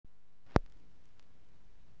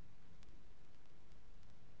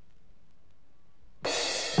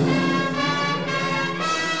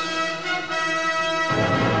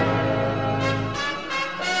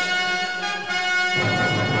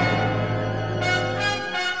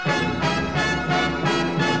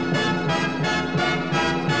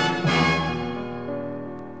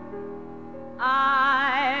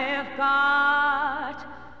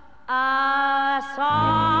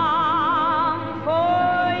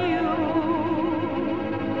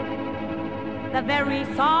the very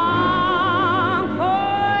song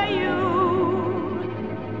for you.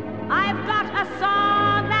 I've got a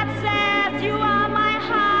song that says you are my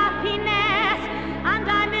happiness, and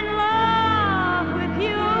I'm in love with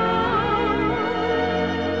you.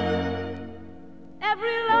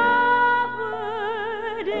 Every love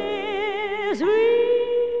word is revealing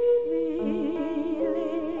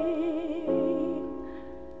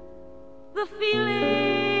the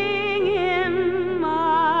feeling in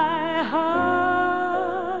my heart.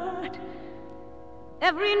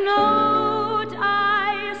 Every note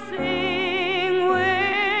I sing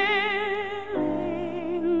will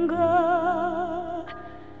linger,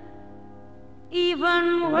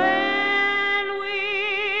 even when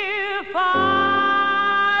we're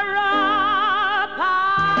far apart.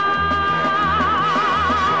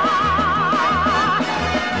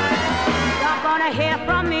 You're gonna hear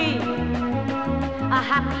from me a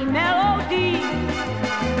happy melody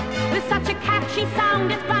with such a catchy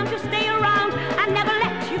sound. It's bound to stay around and never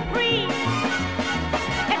let you free.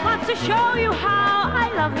 It wants to show you how I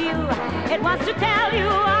love you. It wants to tell you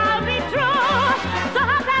I'll be true. So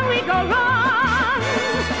how can we go wrong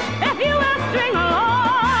if you will string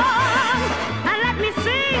along and let me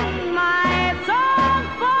sing my song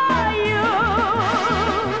for you?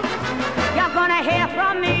 You're gonna hear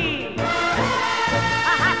from me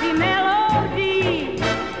a happy melody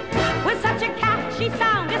with such a catchy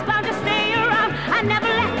sound. It's bound to stay around and never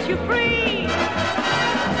let you free.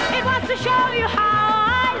 It wants to show you how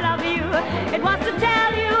I love you. It wants to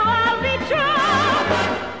tell you I'll be true.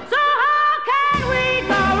 So how can we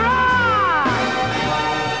go wrong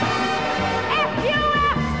if you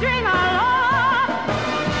will string along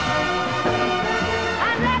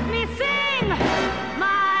and let me sing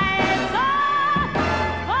my song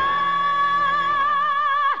for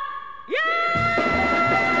you?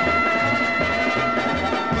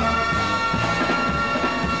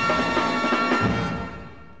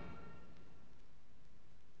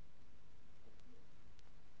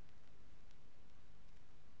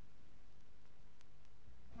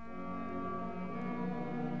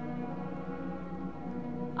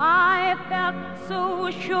 I felt so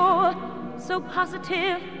sure, so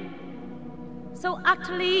positive, so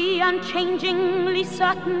utterly unchangingly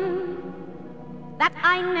certain that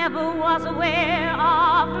I never was aware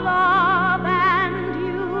of love and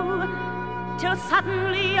you, till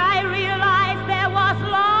suddenly I realized there was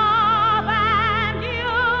love and you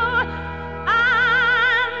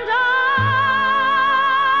and I.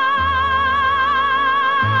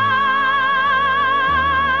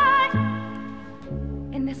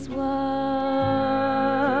 In this world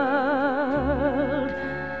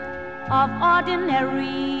of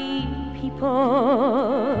ordinary people,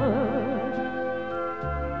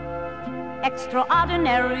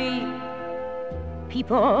 extraordinary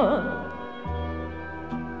people,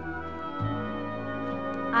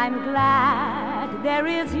 I'm glad there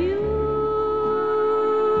is you.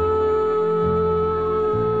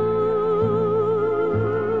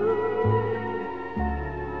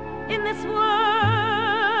 In this world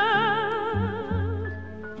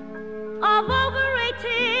of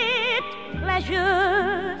overrated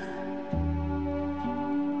pleasures,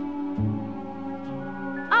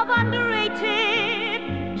 of underrated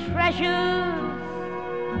treasures,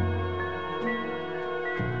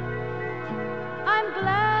 I'm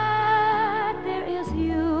glad there is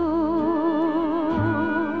you.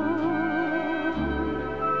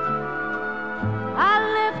 I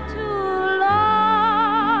live to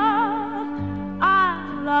love, I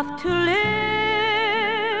love to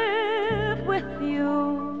live with you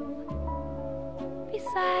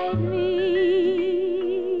beside me.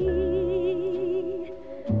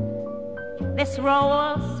 This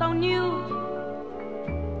role so new,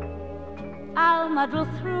 I'll muddle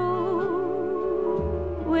through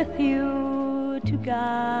with you to guide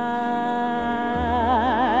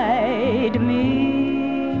me.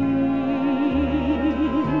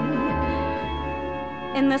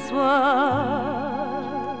 In this world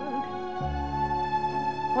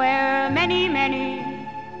where many, many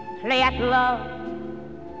play at love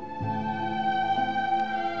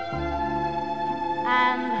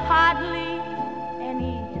and hardly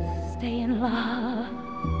any stay in love,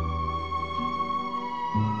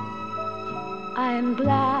 I'm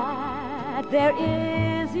glad there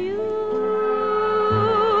is you.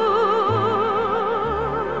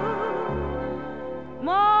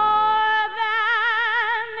 More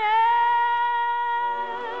than ever,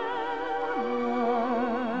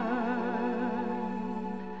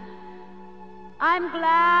 I'm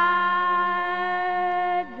glad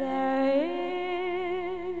there is.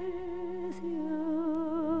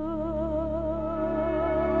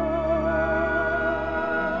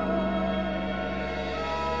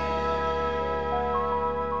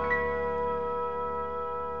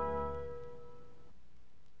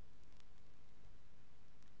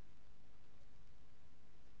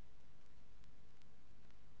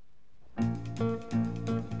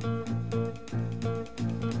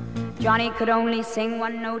 Johnny could only sing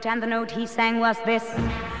one note, and the note he sang was this.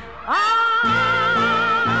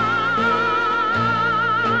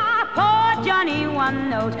 Poor Johnny one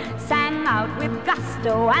note sang out with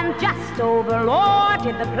gusto and just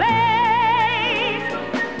overlorded the place.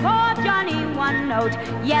 Poor Johnny one note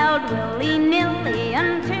yelled willy-nilly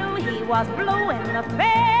until he was blue in the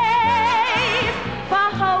face. For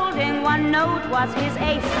holding one note was his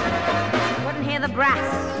ace. Couldn't hear the brass,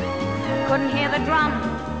 couldn't hear the drum.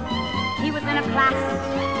 He was in a class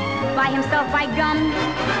by himself by gum.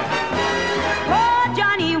 Poor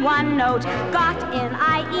Johnny one note got in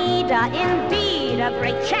Aida, indeed a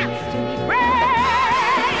great chance to be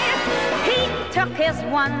brave. He took his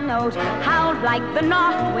one note, howled like the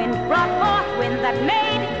north wind, brought forth wind that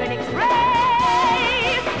made critics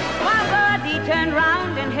rave. While Birdie turned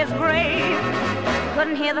round in his grave,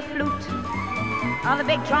 couldn't hear the flute or the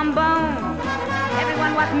big trombone.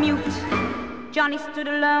 Everyone was mute. Johnny stood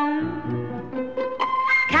alone.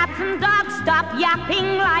 Cats and dogs stopped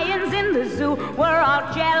yapping, lions in the zoo were all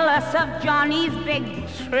jealous of Johnny's big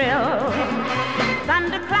trill.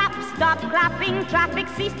 Thunderclap stopped clapping, traffic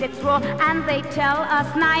ceased its roar, and they tell us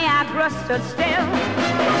Niagara stood still.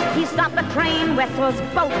 He stopped the train whistles,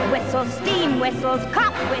 boat whistles, steam whistles,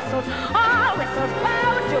 cop whistles, all whistles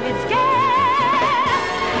bowed to his scale.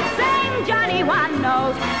 Sing Johnny one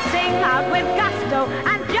note, sing out with gusto,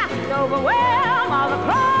 and just overwhelm all the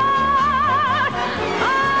crowd.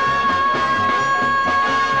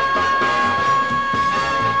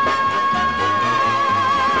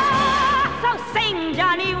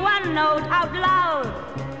 Johnny one note out loud.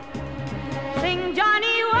 Sing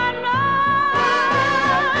Johnny one note.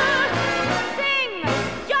 Sing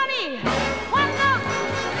Johnny one note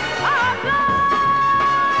out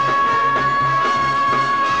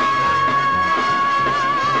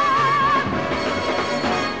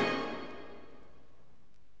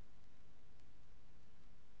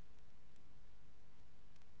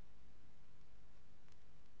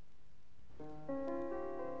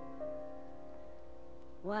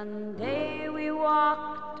One day we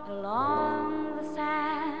walked along the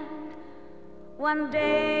sand, one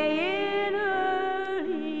day in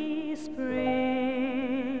early spring.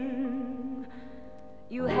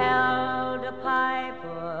 You held a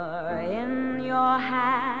piper in your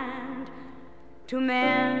hand to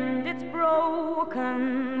mend its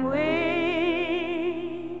broken wing.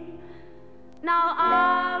 Now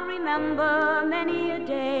I'll remember many a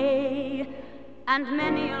day and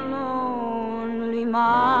many a lonely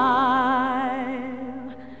mile,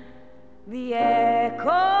 the echo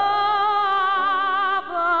of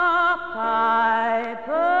a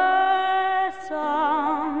piper's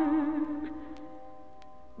song,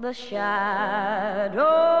 the shadow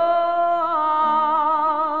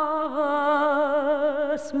of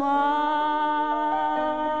a smile,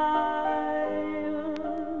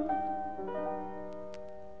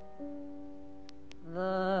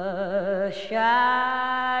 the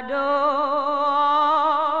shadow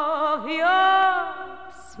of your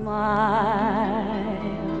smile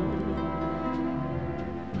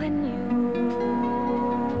when you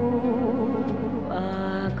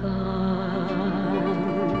are gone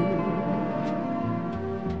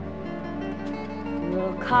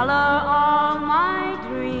will color all my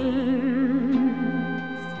dreams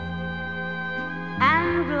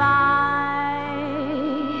and light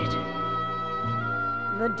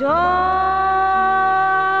the door.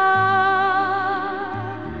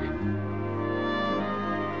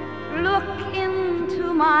 Look into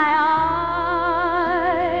my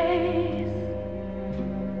eyes,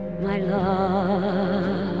 my love,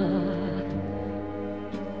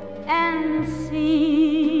 and see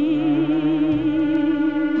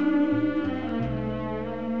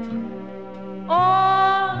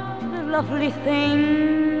all the lovely things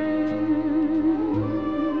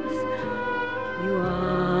you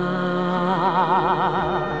are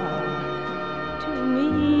to me.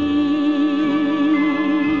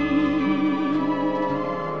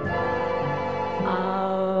 A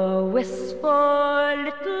wistful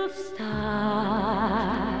little star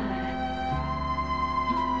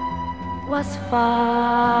was far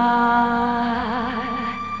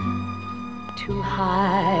too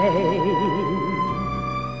high.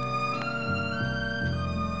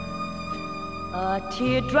 A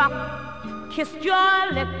teardrop kissed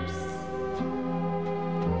your lips,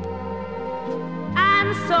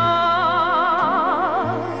 and so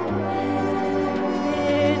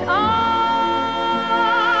did I.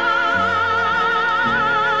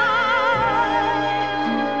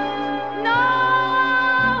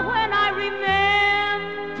 Now when I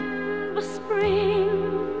remember spring,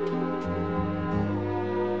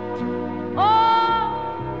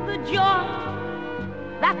 oh, the joy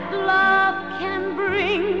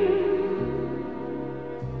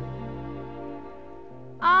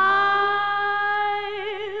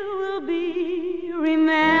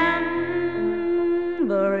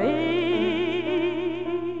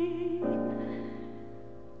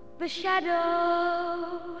the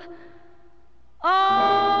shadow of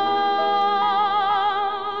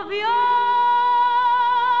your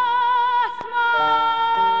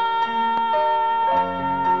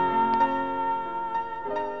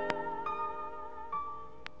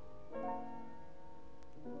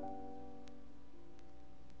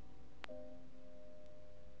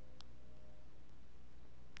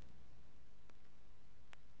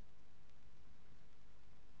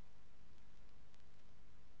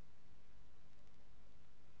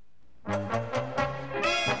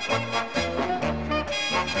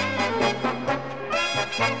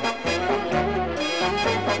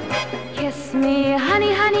Kiss me,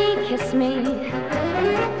 honey, honey, kiss me.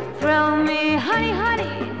 Thrill me, honey,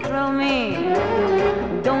 honey, thrill me.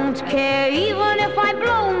 Don't care even if I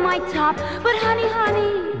blow my top. But honey,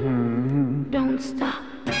 honey, don't stop.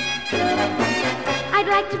 I'd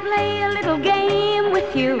like to play a little game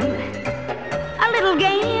with you. A little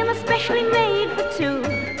game especially made for two.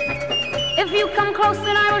 If you come close,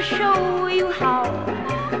 then I will show you how.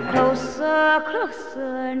 Closer,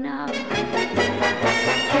 closer now.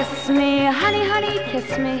 Kiss me, honey, honey,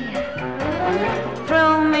 kiss me.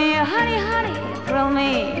 Thrill me, honey, honey, thrill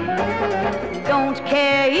me. Don't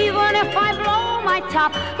care even if I blow my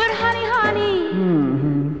top. But honey, honey,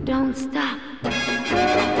 don't stop.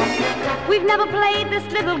 We've never played this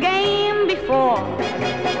little game before.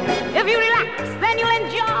 If you relax, then you'll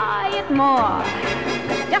enjoy it more.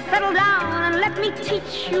 Just settle down and let me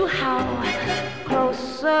teach you how.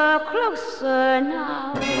 Closer, closer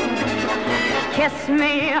now. Kiss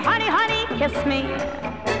me, honey, honey, kiss me.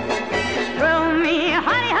 Thrill me,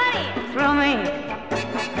 honey, honey, thrill me.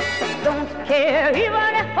 Don't care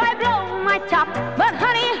even if I blow my top. But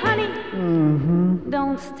honey, honey,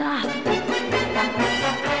 don't stop.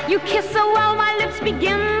 You kiss so well my lips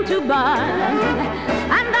begin to burn,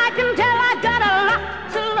 and I can tell I've got a lot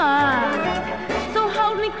to learn. So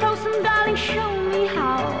hold me close and darling, show me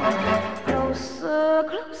how. Closer,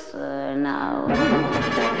 closer now.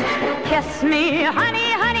 Kiss me,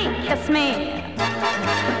 honey, honey, kiss me.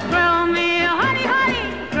 Thrill me, honey, honey,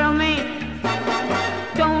 thrill me.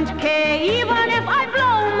 Don't care even if I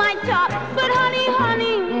blow my top. But honey,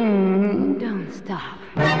 honey, don't stop.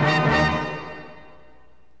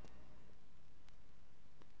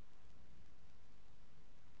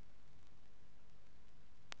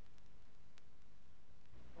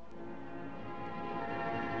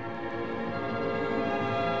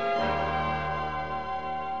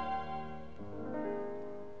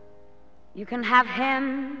 You can have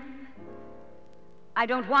him. I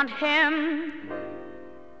don't want him.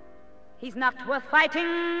 He's not worth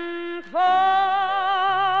fighting for.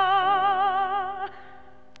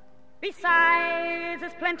 Besides,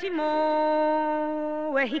 there's plenty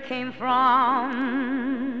more where he came from.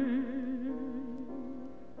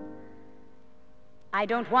 I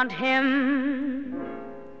don't want him.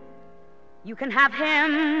 You can have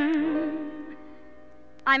him.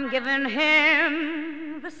 I'm giving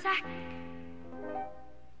him the sack,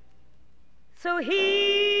 so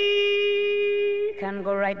he can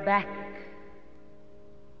go right back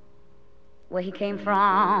where he came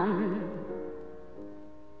from.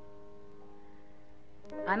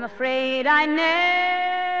 I'm afraid I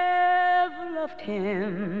never loved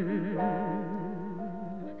him.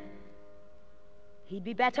 He'd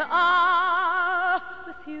be better off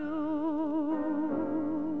with you.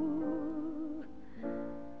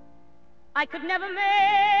 I could never make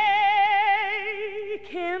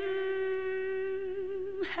him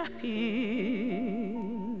happy.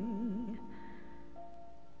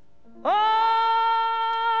 All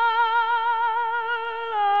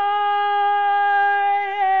I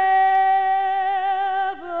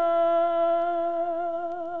ever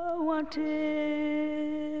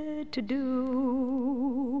wanted to do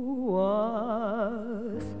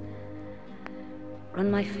was run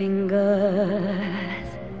my fingers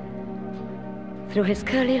through his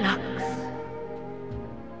curly locks,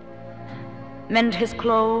 mend his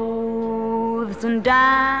clothes and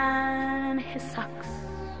darn his socks,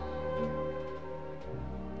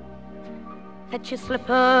 fetch his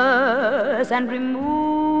slippers and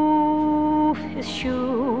remove his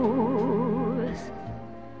shoes,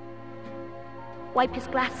 wipe his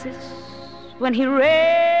glasses when he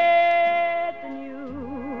read the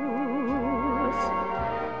news,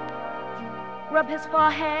 rub his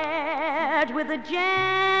forehead with a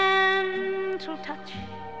gentle touch.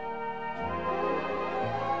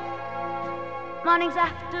 Mornings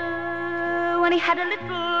after, when he had a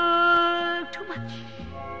little too much,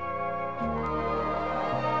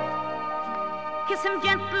 kiss him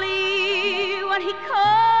gently when he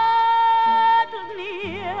cuddled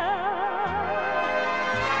near.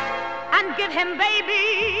 and give him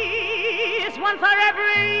babies, one for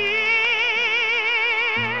every year.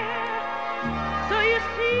 So you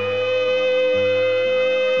see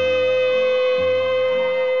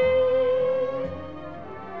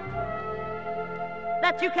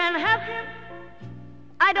that you can have him.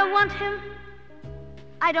 I don't want him.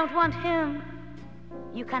 I don't want him.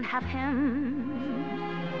 You can have him.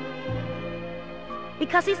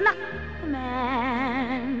 Because he's not the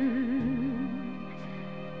man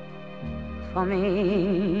for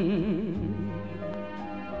me.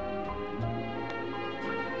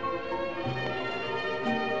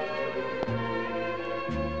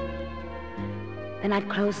 Then I'd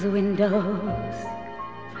close the windows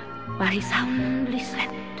while he soundly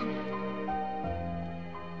slept.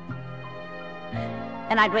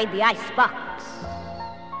 Then I'd raid the icebox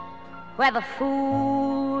where the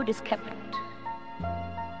food is kept.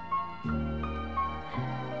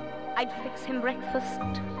 I'd fix him breakfast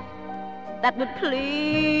that would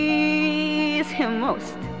please him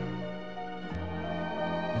most.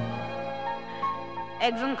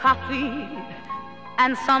 Eggs and coffee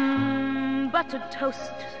and some buttered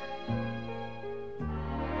toast.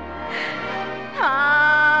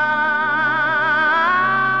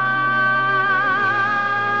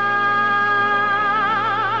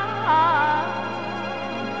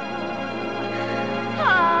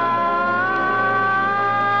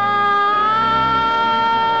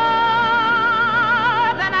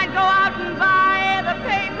 Then I'd go out and buy the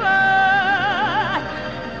papers,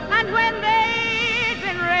 and when they'd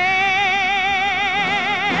been read,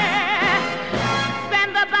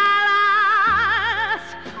 spend the balance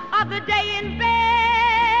of the day in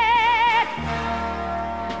bed.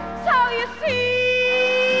 So you see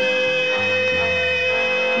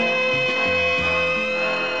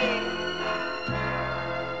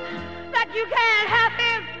that you can't have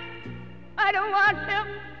him. I don't want him.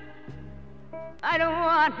 I don't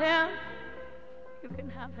want him. You can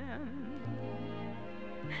have him.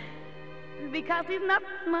 Because he's not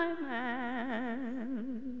my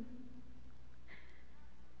man.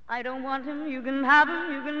 I don't want him. You can have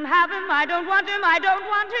him. You can have him. I don't want him. I don't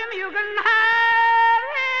want him. You can have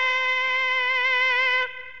him.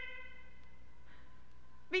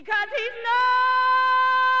 Because he's not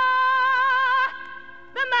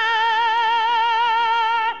the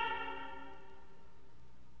man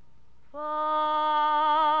for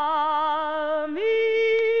me.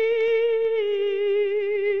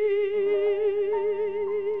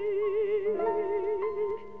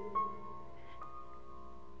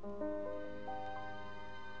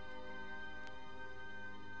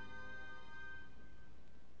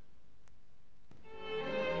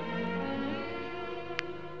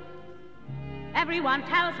 Everyone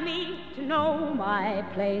tells me to know my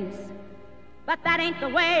place, but that ain't the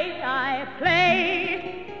way I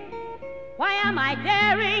play. Why am I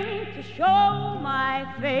daring to show my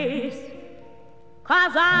face?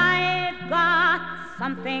 'Cause I've got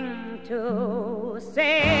something to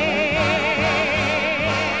say.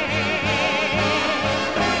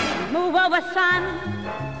 Move over, son,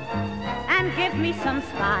 and give me some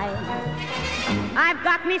style. I've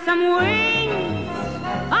got me some wings,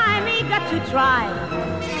 I'm eager to try.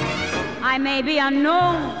 I may be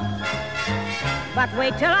unknown, but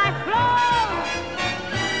wait till I flow.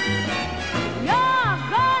 You're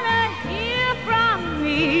gonna hear from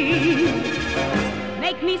me.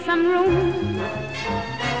 Make me some room,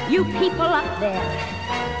 you people up there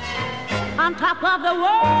on top of the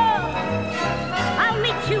world. I'll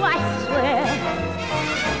meet you, I swear.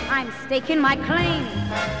 I'm staking my claim.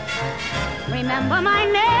 Remember my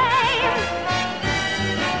name.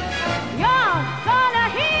 You're gonna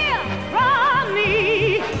hear from me.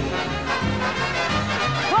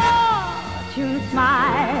 Fortune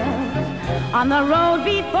smiles on the road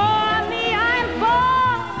before me. I'm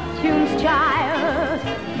Fortune's child.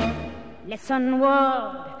 Listen,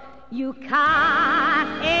 world, you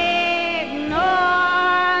can't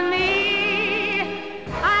ignore me.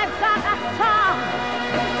 I've got a song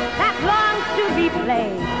that longs to be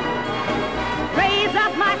played. Raise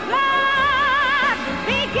up my flag,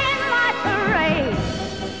 begin my parade.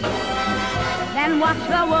 Then watch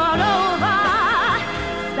the world over,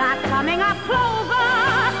 start coming up clover.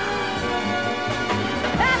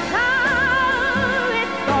 That's how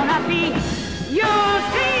it's gonna be. You'll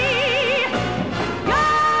see.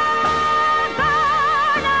 You're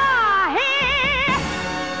gonna hear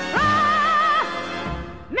from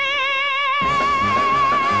me.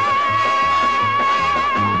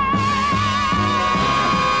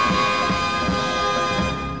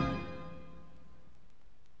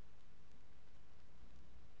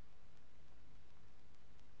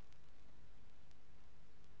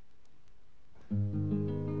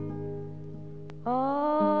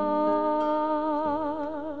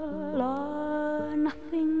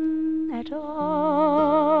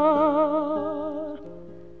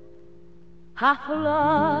 half a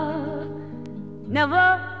love never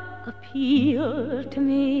appealed to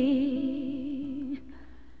me.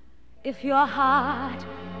 If your heart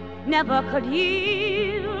never could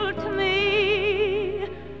yield to me,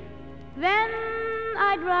 then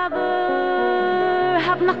I'd rather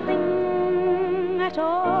have nothing at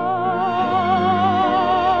all,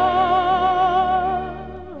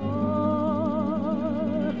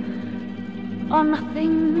 or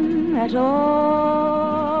nothing at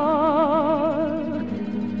all.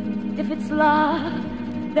 If it's love,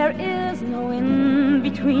 there is no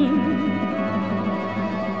in-between.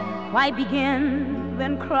 Why begin,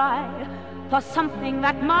 then cry for something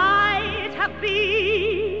that might have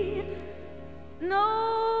been? No,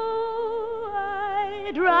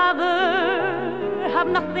 I'd rather have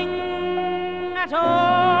nothing at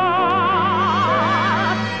all.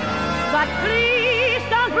 But please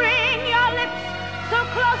don't bring your lips so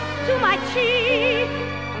close to my cheek.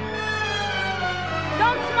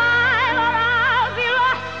 Don't smile or I'll be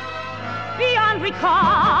lost beyond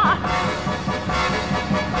recall.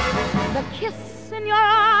 The kiss in your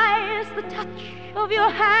eyes, the touch of your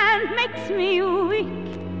hand makes me weak.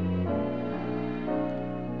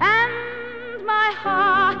 And my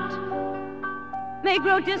heart may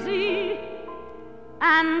grow dizzy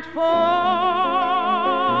and fall.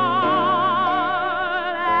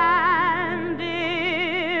 And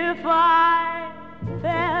if I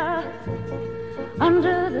fell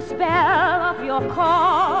under the spell of your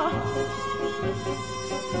call,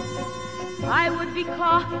 I would be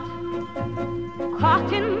caught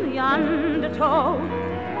in the undertow.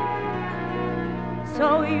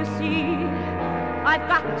 So you see, I've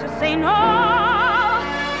got to say no,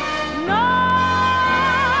 no,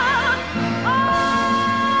 oh,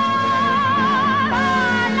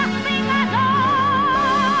 nothing at all,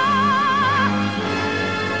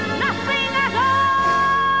 nothing at all,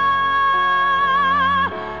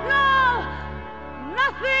 no,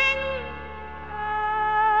 nothing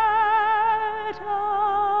at all.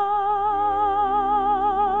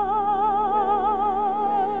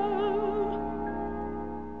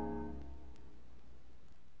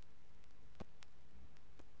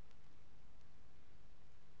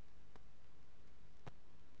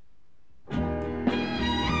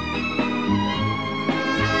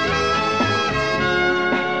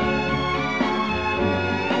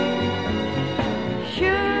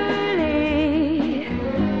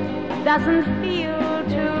 Doesn't feel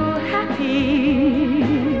too happy.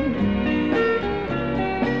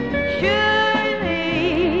 Shirley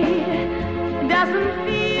doesn't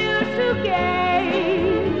feel too gay.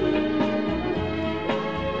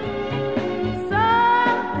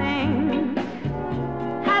 Something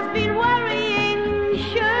has been worrying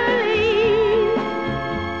Shirley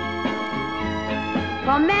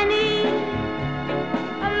for many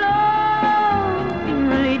a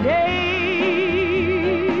lonely day.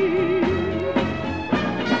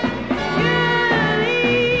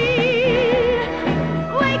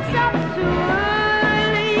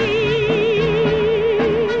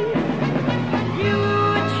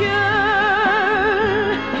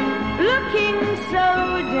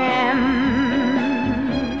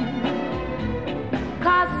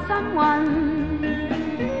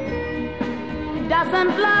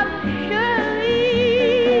 Doesn't love Shirley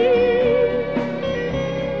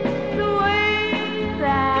the way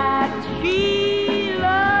that she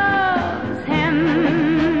loves him.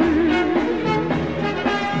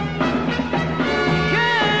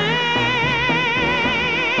 Shirley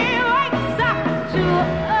wakes up too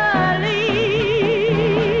early.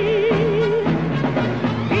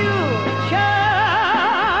 Future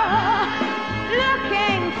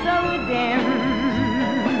looking so dim.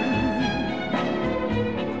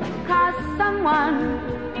 Someone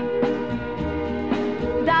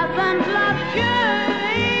doesn't love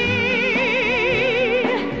Shirley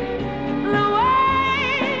the way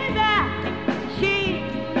that she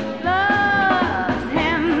loves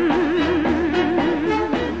him.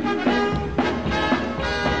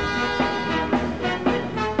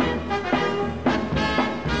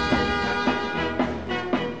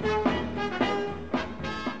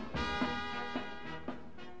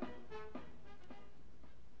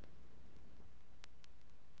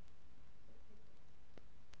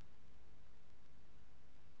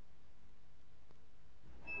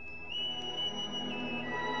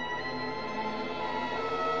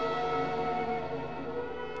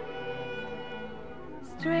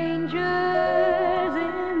 Strangers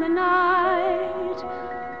in the night,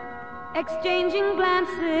 exchanging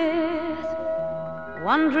glances,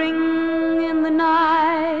 wandering in the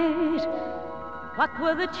night, What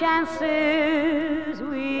were the chances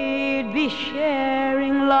we'd be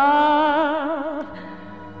sharing love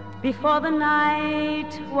before the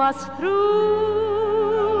night was through?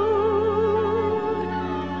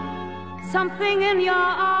 Something in your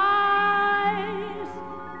eyes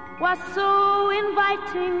was so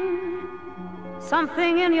inviting.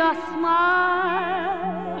 Something in your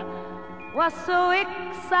smile was so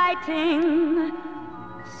exciting.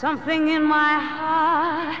 Something in my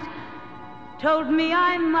heart told me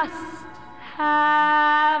I must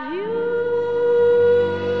have you.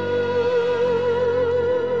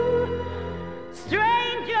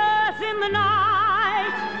 Strangers in the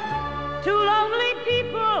night, two lonely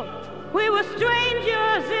people, we were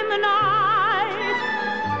strangers in the night,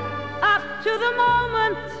 up to the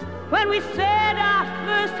moment when we said our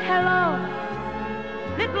first hello.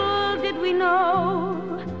 Little did we know,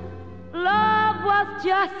 love was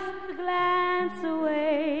just a glance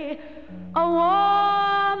away, a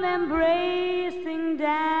warm embracing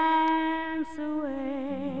dance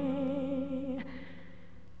away.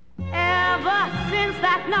 Ever since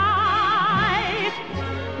that night,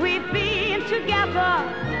 we've been together,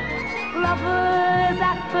 lovers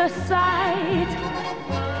at first sight,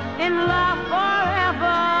 in love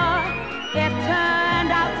forever. It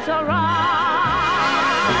turned out so right.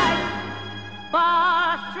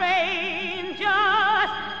 For strangers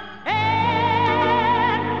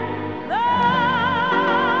in the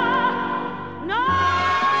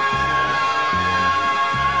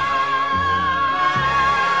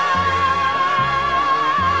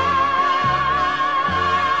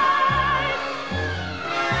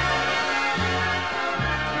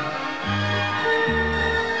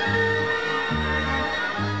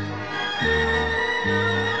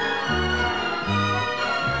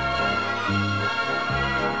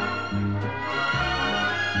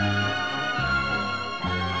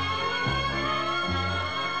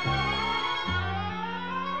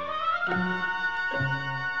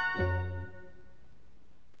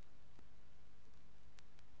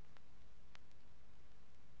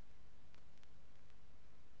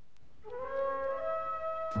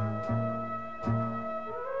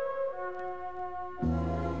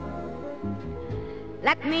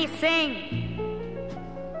Let me sing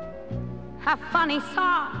a funny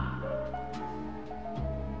song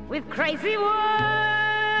with crazy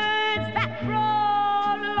words that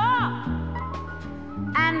roll along.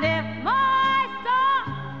 And if my song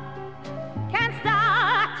can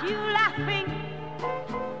start you laughing,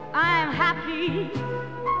 I'm happy,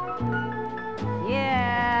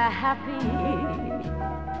 yeah, happy.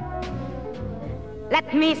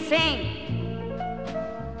 Let me sing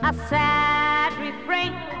a sad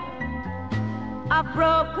refrain of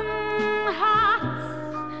broken hearts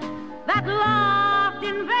that loved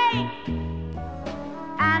in vain.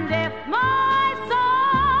 And if my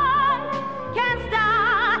song can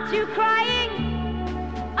start you crying,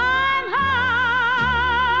 I'm happy.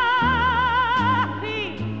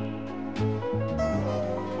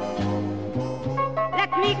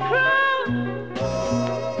 Let me croon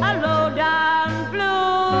a low-down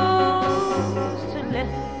blues to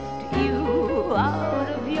lift you out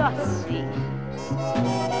of your seat.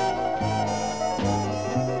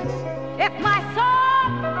 If my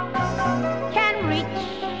song can reach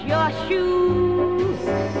your shoes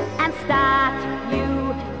and start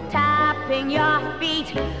you tapping your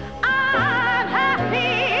feet, I'm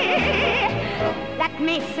happy. Let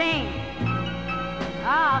me sing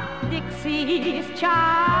of Dixie's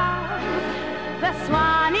charms, the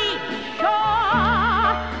Swanee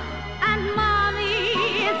shore, and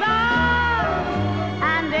Mommy's arms.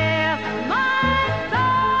 And if my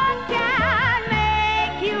song can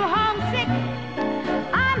make you homesick,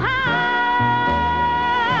 I'm happy.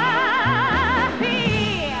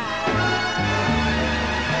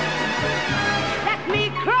 Let me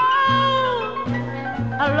croon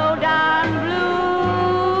a low-down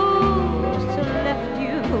blues to lift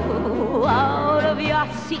you out of your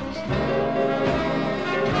seat.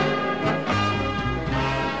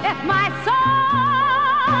 If my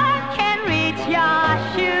song can reach your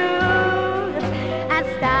shoes and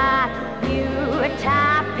start you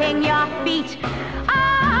tapping your feet,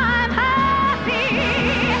 I'm happy.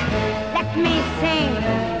 Let me sing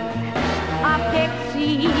of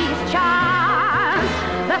Dixie's charms,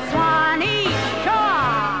 the Swanee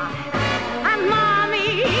shore, and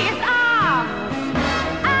Mommy's arms.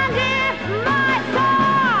 And if my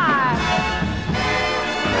song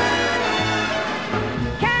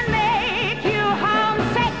can make you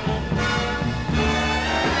homesick,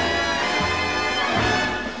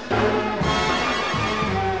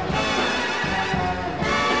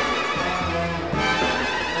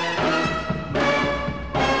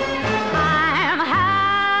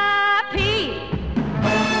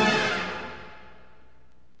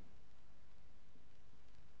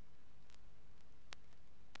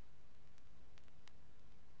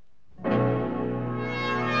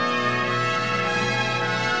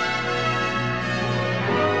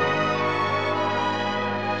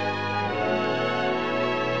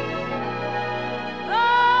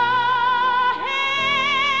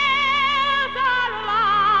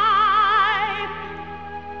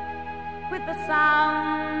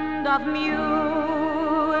 of music,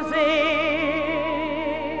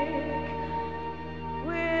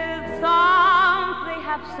 with songs they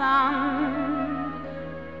have sung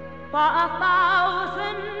for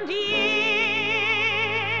 1,000 years.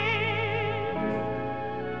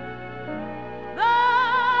 The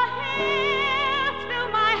hills fill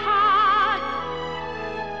my heart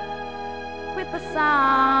with the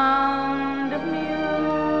sound of music.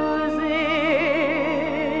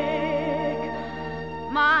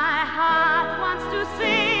 My heart wants to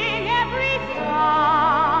sing every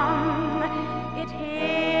song it hears.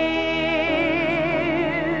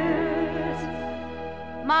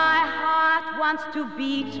 My heart wants to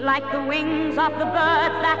beat like the wings of the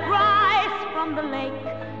birds that rise from the lake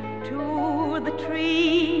to the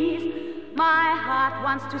trees. My heart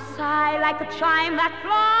wants to sigh like a chime that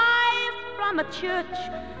flies from a church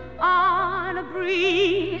on a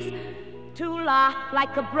breeze, to laugh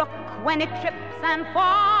like a brook when it trips and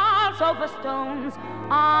falls over stones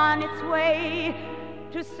on its way,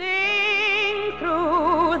 to sing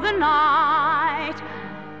through the night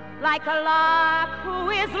like a lark who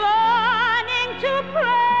is learning to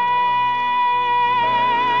pray.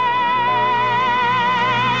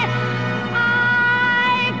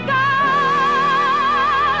 I go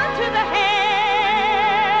to the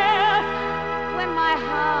hills when my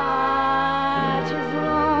heart is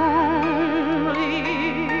lonely.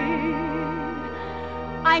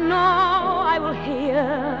 I know I will hear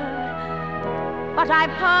what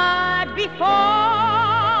I've heard before.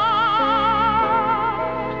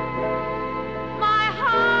 My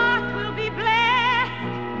heart will be blessed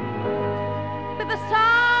with the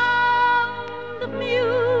sound of music,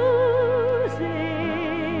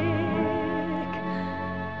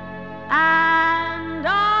 and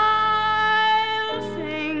I'll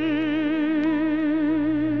sing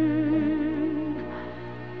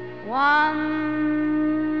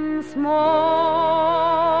once more.